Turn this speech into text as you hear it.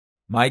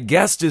My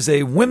guest is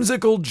a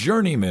whimsical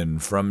journeyman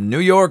from New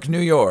York, New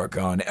York,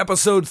 on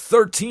episode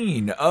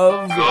 13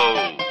 of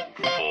Go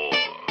for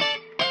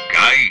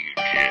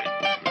Gaijin.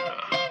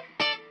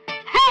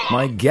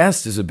 My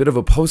guest is a bit of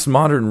a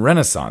postmodern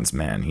renaissance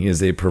man. He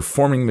is a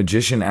performing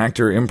magician,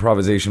 actor,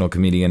 improvisational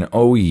comedian,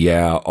 oh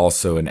yeah,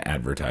 also an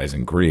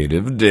advertising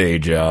creative, day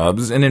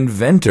jobs, an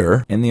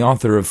inventor, and the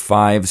author of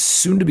 5,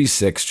 soon-to-be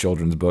 6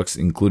 children's books,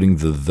 including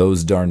the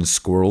Those Darn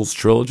Squirrels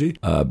trilogy,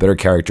 better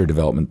character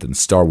development than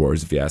Star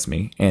Wars, if you ask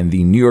me, and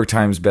the New York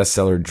Times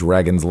bestseller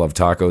Dragons Love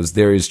Tacos.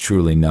 There is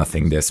truly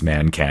nothing this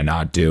man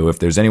cannot do. If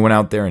there's anyone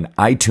out there in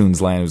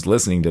iTunes land who's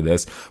listening to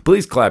this,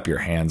 please clap your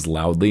hands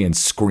loudly and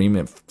scream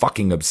at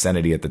fucking obscenity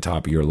at the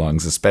top of your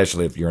lungs,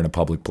 especially if you're in a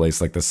public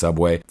place like the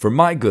subway, for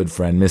my good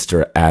friend,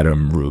 Mr.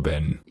 Adam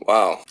Rubin.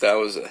 Wow, that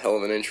was a hell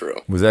of an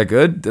intro. Was that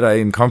good? Did I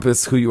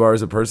encompass who you are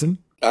as a person?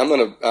 I'm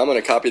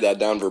gonna copy that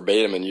down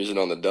verbatim and use it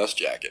on the dust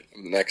jacket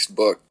in the next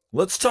book.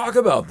 Let's talk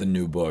about the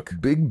new book,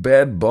 Big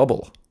Bad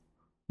Bubble.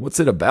 What's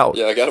it about?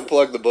 Yeah, I gotta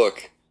plug the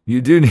book. You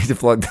do need to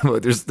plug the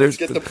book. Let's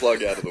get the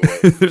plug out of the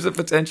way. There's a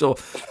potential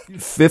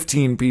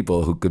 15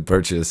 people who could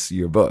purchase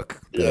your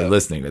book that are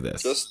listening to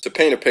this. Just to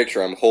paint a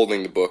picture, I'm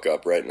holding the book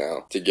up right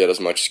now to get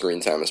as much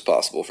screen time as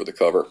possible for the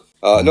cover.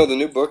 No, the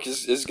new book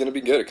is going to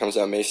be good. It comes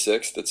out May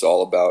 6th. It's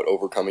all about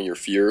overcoming your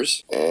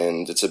fears,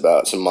 and it's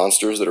about some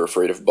monsters that are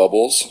afraid of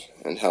bubbles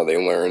and how they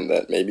learn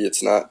that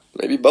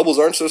maybe bubbles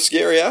aren't so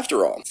scary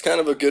after all. It's kind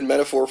of a good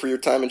metaphor for your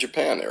time in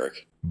Japan,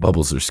 Eric.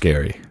 Bubbles are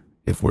scary,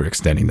 if we're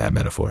extending that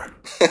metaphor.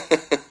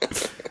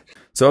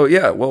 So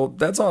yeah, well,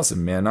 that's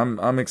awesome, man.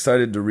 I'm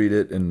excited to read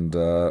it, and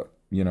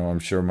I'm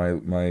sure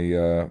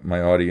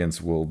my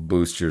audience will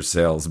boost your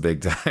sales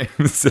big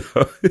time. So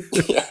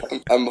yeah,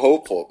 I'm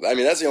hopeful. I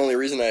mean, that's the only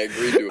reason I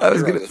agreed to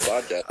appear on this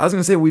podcast. I was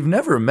gonna say, we've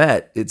never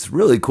met. It's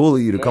really cool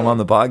of you to come on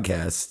the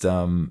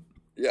podcast.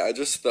 Yeah, I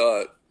just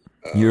thought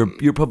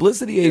your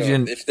publicity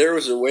agent. If there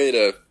was a way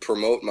to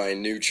promote my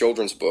new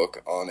children's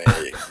book on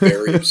a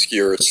very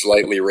obscure,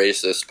 slightly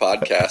racist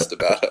podcast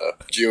about a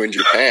Jew in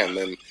Japan,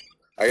 then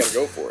I got to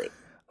go for it.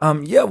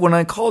 Yeah, when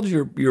I called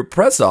your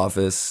press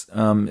office,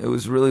 it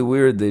was really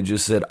weird. They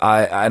just said,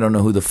 I don't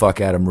know who the fuck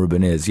Adam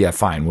Rubin is. Yeah,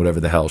 fine, whatever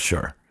the hell,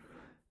 sure.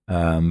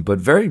 But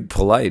very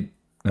polite,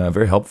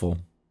 very helpful.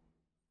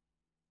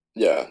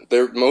 Yeah,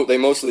 they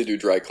mostly do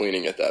dry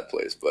cleaning at that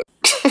place, but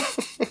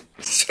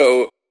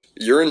so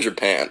you're in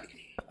Japan.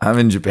 I'm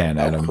in Japan,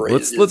 Adam.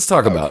 Let's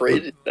talk about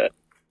it.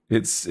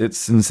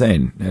 It's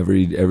insane.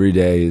 Every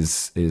day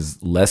is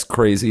less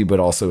crazy, but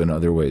also in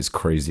other ways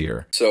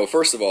crazier. So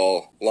first of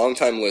all,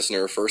 long-time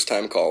listener,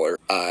 first-time caller.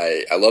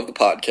 I love the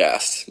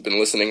podcast. Been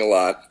listening a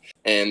lot.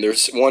 And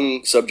there's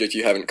one subject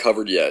you haven't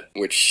covered yet,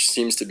 which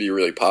seems to be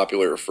really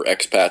popular for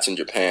expats in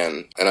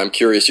Japan. And I'm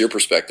curious your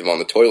perspective on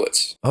the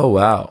toilets. Oh,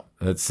 wow.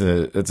 That's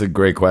a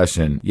great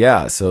question.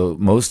 Yeah, so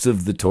most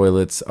of the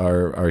toilets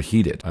are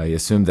heated. I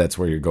assume that's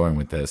where you're going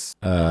with this.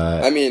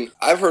 I mean,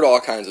 I've heard all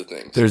kinds of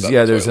things. There's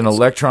an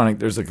electronic.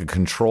 There's like a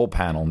control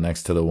panel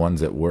next to the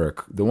ones at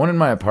work. The one in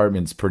my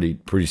apartment's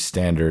pretty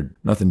standard.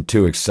 Nothing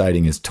too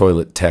exciting as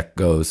toilet tech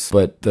goes.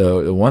 But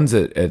the ones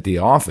at the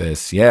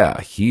office,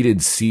 yeah,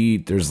 heated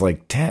seat. There's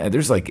like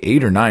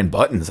 8 or 9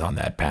 buttons on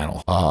that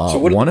panel. So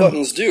what do the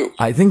buttons do?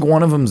 I think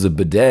one of them's a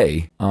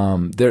bidet.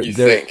 You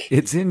think?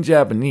 It's in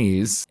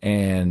Japanese.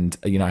 And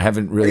I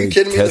haven't really. Are you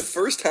kidding me?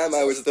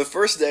 The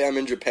first day I'm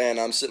in Japan,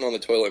 I'm sitting on the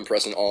toilet and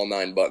pressing all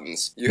 9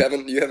 buttons. You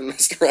haven't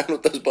messed around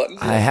with those buttons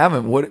yet? I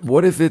haven't.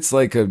 What if it's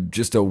like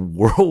just a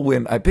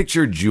whirlwind? I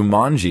picture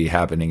Jumanji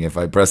happening if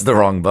I press the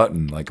wrong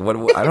button. Like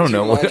what? I don't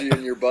know. Jumanji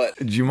in your butt.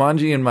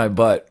 Jumanji in my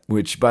butt,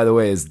 which by the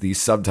way is the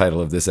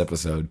subtitle of this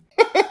episode.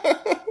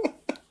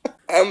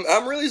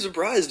 I'm really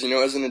surprised,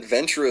 as an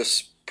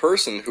adventurous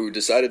person who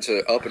decided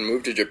to up and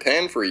move to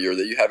Japan for a year,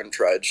 that you haven't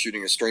tried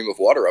shooting a stream of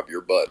water up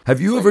your butt.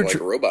 Have you ever like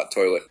a robot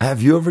toilet?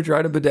 Have you ever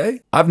tried a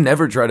bidet? I've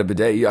never tried a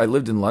bidet. I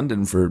lived in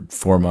London for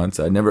 4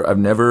 months. I've never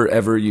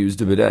ever used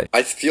a bidet.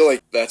 I feel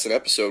like that's an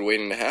episode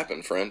waiting to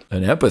happen, friend.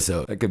 An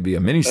episode? That could be a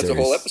miniseries. That's a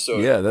whole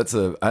episode.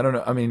 Yeah, I don't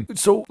know. I mean,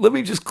 so let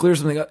me just clear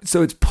something up.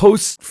 So it's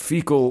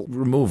post-fecal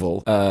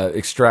removal,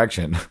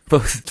 extraction.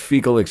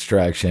 Post-fecal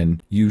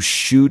extraction. You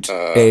shoot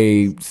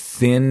a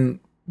thin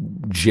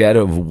jet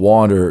of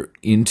water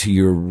into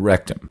your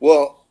rectum.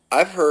 Well,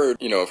 I've heard,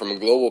 from a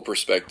global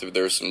perspective,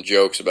 there's some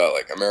jokes about,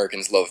 like,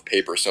 Americans love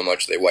paper so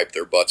much they wipe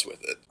their butts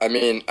with it. I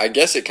mean, I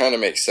guess it kind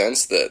of makes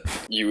sense that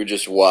you would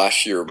just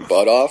wash your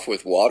butt off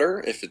with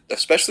water,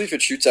 especially if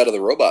it shoots out of the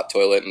robot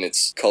toilet and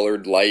it's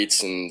colored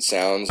lights and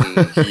sounds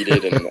and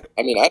heated. And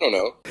I mean, I don't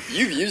know.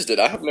 You've used it.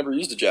 I have never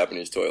used a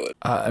Japanese toilet.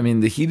 I mean,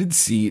 the heated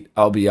seat,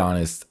 I'll be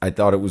honest, I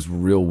thought it was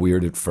real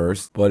weird at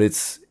first, but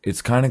it's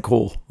kind of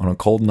cool on a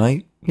cold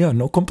night. Yeah,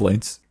 no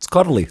complaints. It's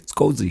cuddly. It's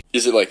cozy.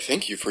 Is it like,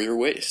 thank you for your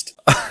waist?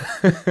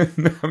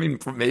 No, I mean,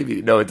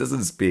 maybe. No, it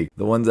doesn't speak.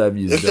 The ones I've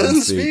used it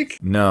doesn't speak?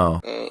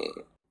 No.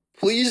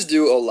 Please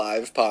do a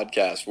live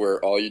podcast where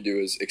all you do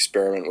is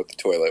experiment with the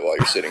toilet while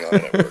you're sitting on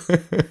it at work.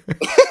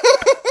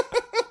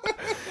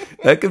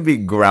 That could be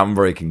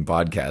groundbreaking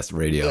podcast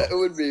radio. That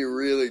would be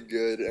really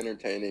good,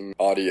 entertaining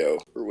audio,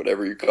 or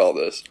whatever you call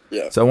this.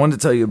 Yeah. So I wanted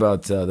to tell you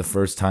about the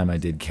first time I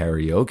did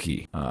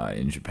karaoke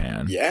in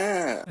Japan.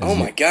 Yeah. Oh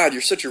my God,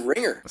 you're such a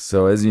ringer.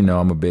 So as you know,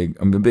 I'm a big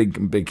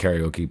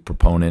karaoke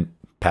proponent,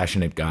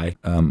 passionate guy.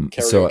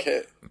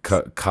 Karaoke.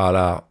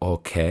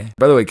 Karaoke.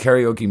 By the way,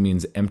 karaoke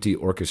means empty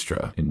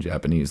orchestra in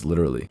Japanese,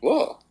 literally.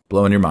 Whoa.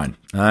 Blowing your mind.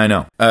 I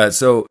know.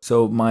 So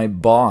my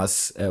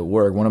boss at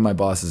work, one of my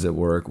bosses at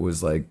work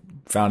was like,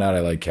 found out I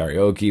like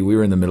karaoke. We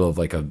were in the middle of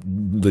like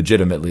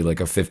legitimately like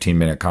a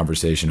 15-minute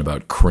conversation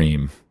about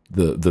Cream,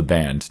 the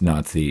band,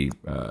 not the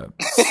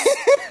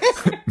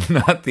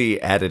not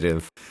the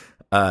additive.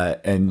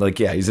 And like,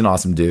 yeah, he's an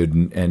awesome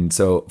dude. And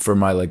so for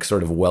my like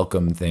sort of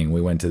welcome thing, we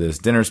went to this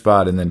dinner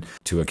spot and then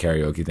to a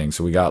karaoke thing.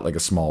 So we got like a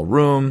small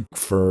room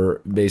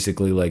for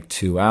basically like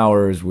 2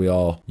 hours. We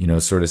all,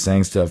 sort of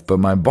sang stuff. But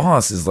my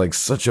boss is like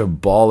such a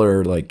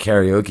baller, like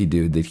karaoke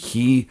dude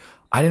that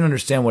I didn't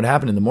understand what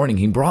happened in the morning.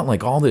 He brought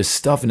like all this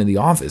stuff into the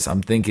office.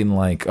 I'm thinking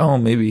like, oh,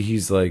 maybe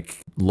he's like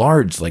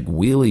large, like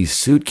wheelie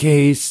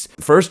suitcase.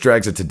 First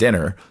drags it to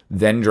dinner,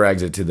 then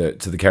drags it to the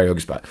karaoke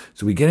spot.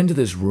 So we get into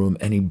this room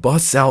and he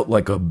busts out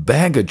like a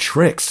bag of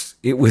tricks.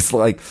 It was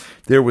like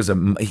there was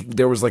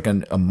like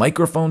a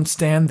microphone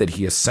stand that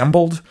he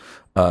assembled,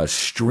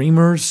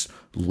 streamers,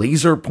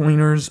 laser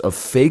pointers, a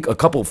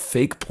couple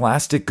fake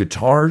plastic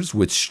guitars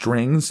with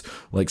strings,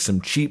 like some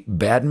cheap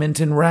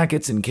badminton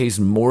rackets in case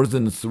more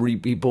than 3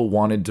 people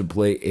wanted to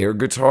play air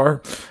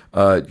guitar,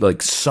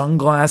 like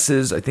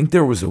sunglasses. I think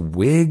there was a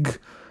wig.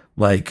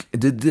 Like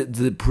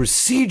the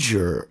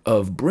procedure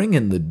of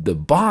bringing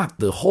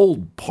the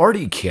whole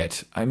party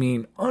kit. I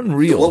mean,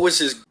 unreal.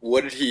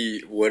 What did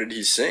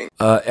he sing?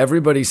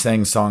 Everybody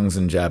sang songs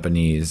in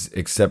Japanese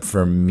except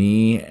for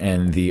me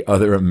and the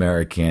other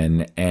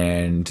American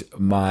and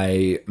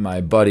my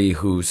buddy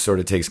who sort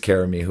of takes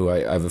care of me, who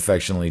I've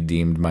affectionately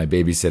deemed my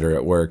babysitter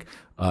at work.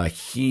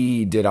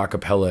 He did a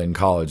cappella in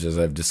college, as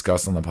I've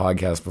discussed on the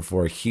podcast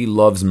before. He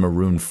loves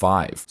Maroon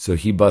 5. So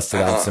he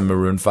busted out some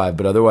Maroon 5,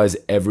 but otherwise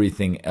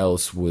everything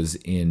else was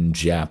in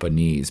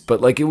Japanese.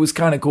 But like, it was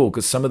kind of cool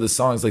because some of the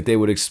songs, like they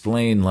would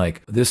explain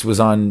like this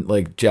was on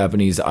like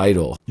Japanese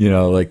Idol,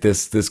 like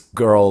this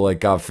girl like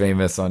got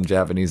famous on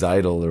Japanese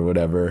Idol or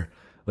whatever.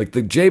 Like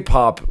the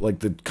J-pop, like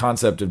the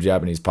concept of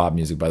Japanese pop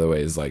music, by the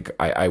way, is like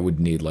I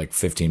would need like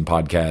 15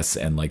 podcasts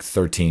and like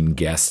 13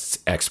 guests,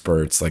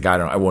 experts. Like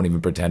I won't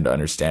even pretend to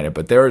understand it.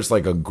 But there's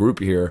like a group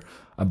here,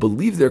 I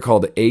believe they're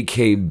called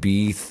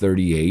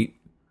AKB38,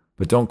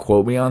 but don't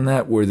quote me on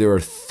that, where there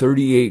are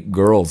 38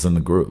 girls in the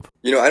group.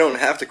 I don't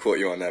have to quote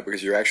you on that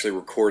because you're actually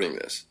recording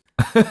this.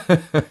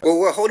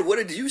 Well, hold on, what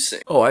did you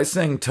sing? Oh, I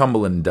sang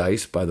Tumblin'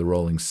 Dice by the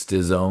Rolling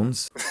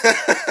Stizones.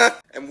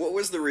 And what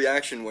was the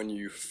reaction when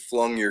you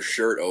flung your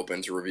shirt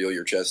open to reveal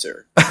your chest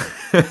hair?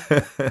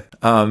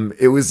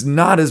 It was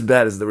not as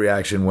bad as the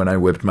reaction when I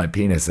whipped my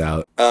penis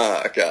out.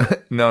 Okay.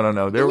 No.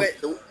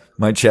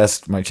 My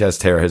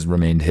chest hair has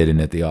remained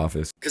hidden at the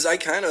office. Because I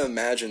kind of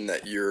imagine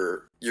that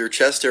your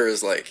chest hair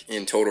is like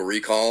in Total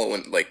Recall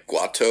when like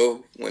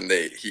Guato, when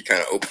he kind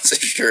of opens his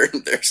shirt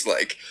and there's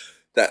like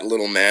that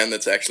little man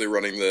that's actually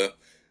running the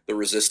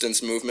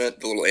resistance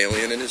movement, the little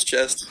alien in his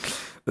chest.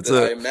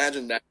 I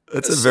imagine that.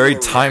 That's a very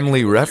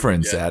timely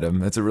reference, Adam.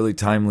 That's a really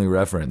timely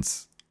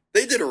reference.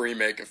 They did a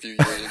remake a few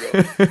years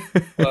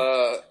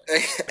ago.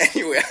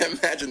 Anyway, I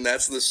imagine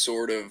that's the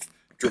sort of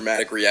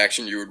dramatic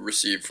reaction you would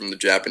receive from the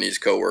Japanese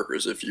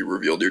coworkers if you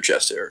revealed your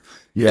chest hair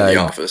in the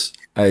office.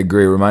 I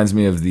agree. It reminds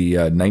me of the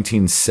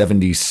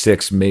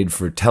 1976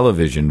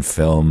 made-for-television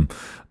film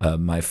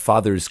My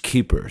Father's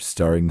Keeper,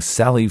 starring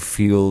Sally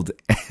Field.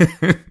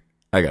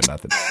 I got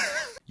nothing.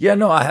 Yeah,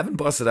 no, I haven't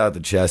busted out the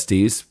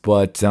chesties,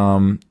 but, I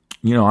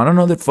don't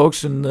know that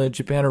folks in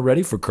Japan are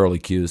ready for curly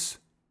cues,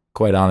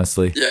 quite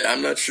honestly. Yeah,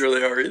 I'm not sure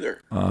they are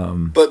either.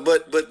 But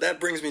that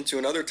brings me to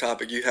another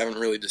topic you haven't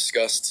really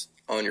discussed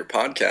on your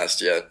podcast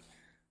yet,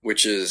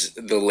 which is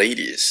the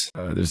ladies.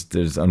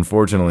 There's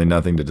unfortunately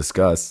nothing to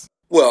discuss.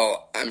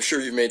 Well, I'm sure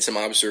you've made some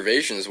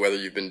observations, whether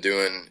you've been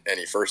doing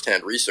any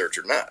firsthand research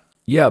or not.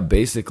 Yeah,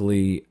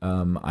 basically,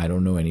 I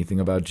don't know anything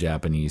about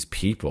Japanese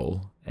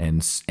people,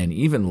 and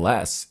even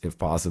less, if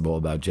possible,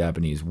 about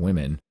Japanese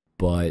women.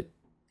 But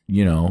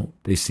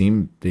they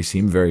seem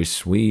very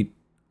sweet.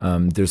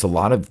 There's a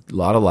lot of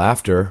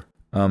laughter.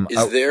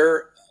 Is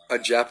there a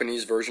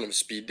Japanese version of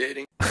speed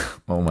dating?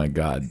 Oh my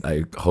God,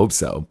 I hope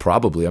so.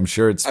 Probably, I'm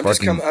sure it's. I'm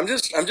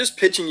just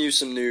pitching you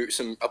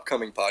some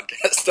upcoming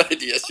podcast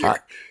ideas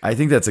here. I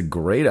think that's a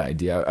great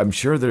idea. I'm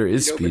sure there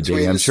is speed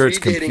dating. I'm sure it's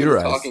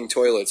computerized. Talking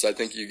toilets. I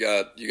think you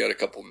got a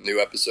couple new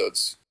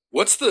episodes.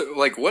 What's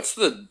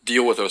the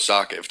deal with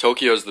Osaka? If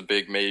Tokyo's the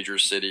big major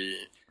city,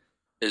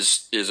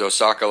 is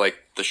Osaka like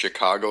the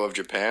Chicago of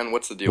Japan?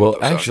 What's the deal with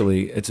Osaka? Well,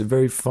 actually, it's a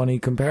very funny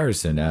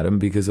comparison, Adam,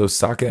 because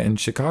Osaka and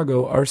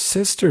Chicago are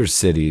sister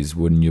cities.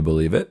 Wouldn't you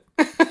believe it?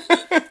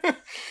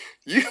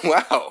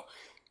 Wow.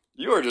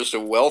 You are just a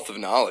wealth of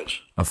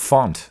knowledge. A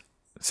font,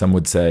 some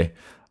would say.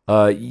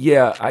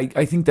 Yeah,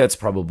 I think that's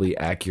probably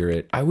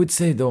accurate. I would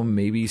say, though,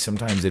 maybe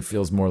sometimes it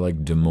feels more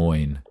like Des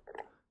Moines.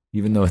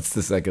 even though it's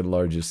the second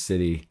largest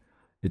city.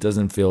 It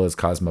doesn't feel as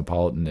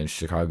cosmopolitan as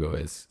Chicago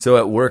is. So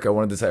at work, I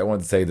wanted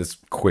to say this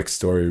quick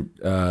story.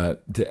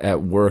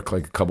 At work,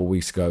 like a couple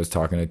weeks ago, I was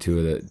talking to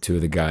two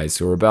of the guys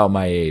who are about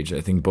my age.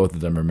 I think both of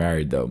them are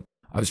married, though.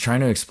 I was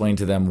trying to explain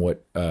to them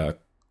what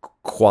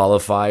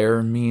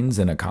qualifier means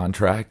in a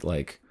contract,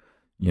 like,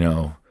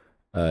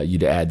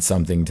 you'd add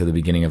something to the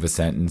beginning of a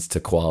sentence to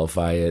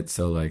qualify it.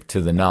 So like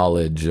to the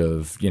knowledge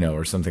of,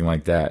 or something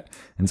like that.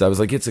 And so I was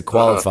like, it's a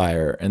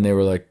qualifier. And they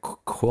were like,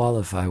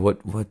 qualify?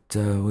 What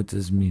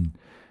does it mean?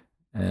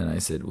 And I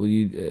said,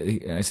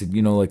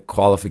 like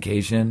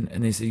qualification.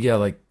 And they said, yeah,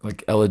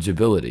 like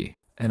eligibility.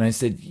 And I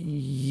said,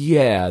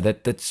 yeah,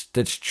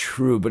 that's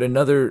true. But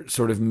another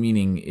sort of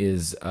meaning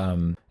is,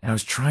 and I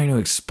was trying to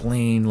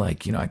explain,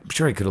 like, I'm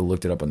sure I could have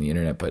looked it up on the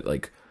internet, but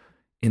like,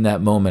 in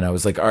that moment, I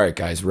was like, all right,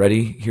 guys,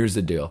 ready? Here's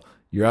the deal.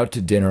 You're out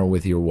to dinner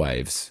with your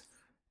wives,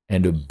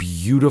 and a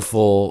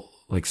beautiful,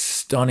 like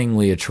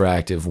stunningly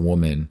attractive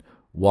woman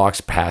walks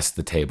past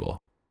the table,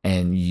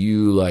 and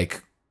you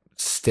like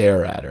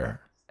stare at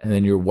her. And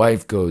then your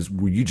wife goes,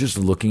 were you just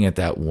looking at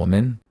that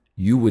woman?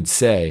 You would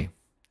say,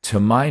 to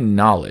my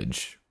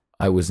knowledge,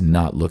 I was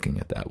not looking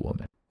at that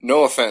woman.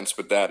 No offense,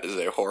 but that is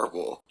a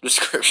horrible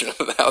description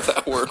of how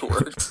that word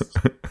works.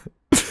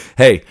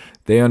 Hey,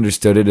 they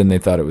understood it and they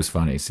thought it was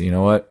funny. So you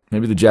know what?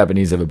 Maybe the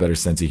Japanese have a better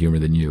sense of humor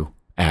than you,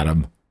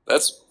 Adam.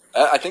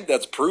 I think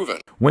that's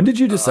proven. When did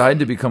you decide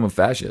to become a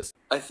fascist?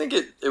 I think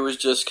it was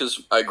just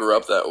because I grew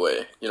up that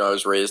way. I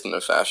was raised in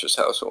a fascist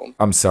household.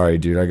 I'm sorry,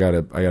 dude. I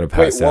gotta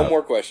pass out. Wait, one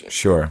more question.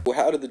 Sure.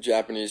 How do the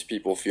Japanese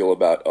people feel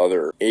about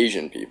other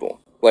Asian people?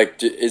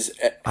 Like,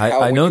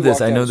 I know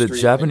this. I know that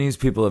Japanese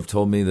people have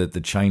told me that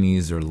the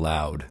Chinese are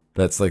loud.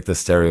 That's like the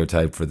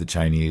stereotype for the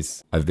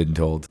Chinese, I've been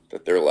told.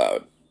 That they're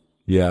loud.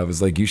 Yeah, I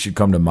was like, you should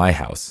come to my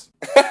house.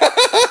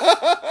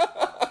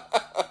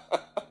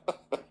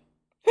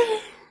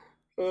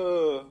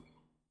 Well,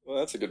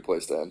 that's a good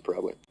place to end,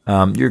 probably.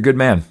 You're a good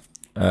man.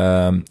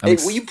 Hey,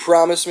 will you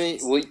promise me?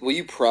 Will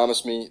you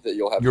promise me that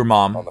you'll have your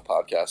mom on the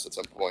podcast at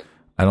some point?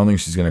 I don't think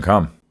she's gonna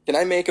come. Can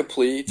I make a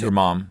plea to your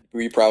mom?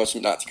 Will you promise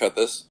me not to cut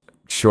this?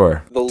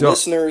 Sure. The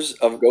listeners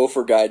of Go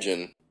for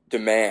Gaijin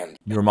demand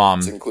your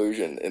mom's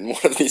inclusion in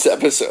one of these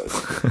episodes.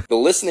 The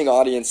listening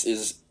audience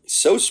is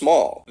so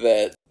small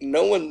that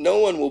no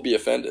one will be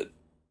offended.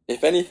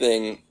 If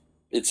anything,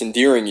 it's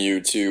endearing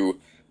you to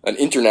an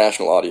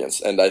international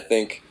audience, and I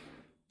think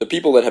the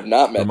people that have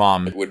not met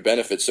mom would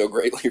benefit so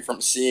greatly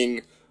from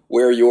seeing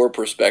where your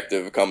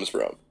perspective comes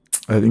from.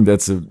 I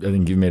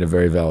think you've made a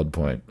very valid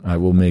point. I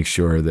will make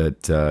sure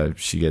that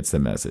she gets the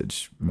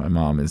message. My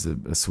mom is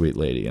a sweet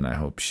lady, and I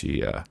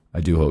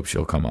do hope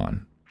she'll come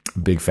on.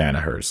 Big fan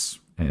of hers.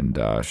 And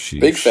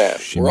big fan.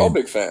 We're all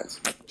big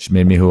fans. She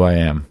made me who I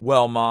am.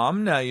 Well,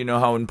 Mom, now you know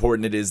how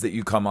important it is that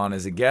you come on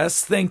as a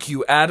guest. Thank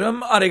you,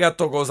 Adam.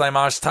 Arigatou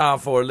gozaimashita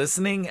for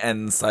listening,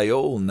 and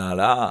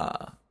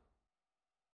sayonara.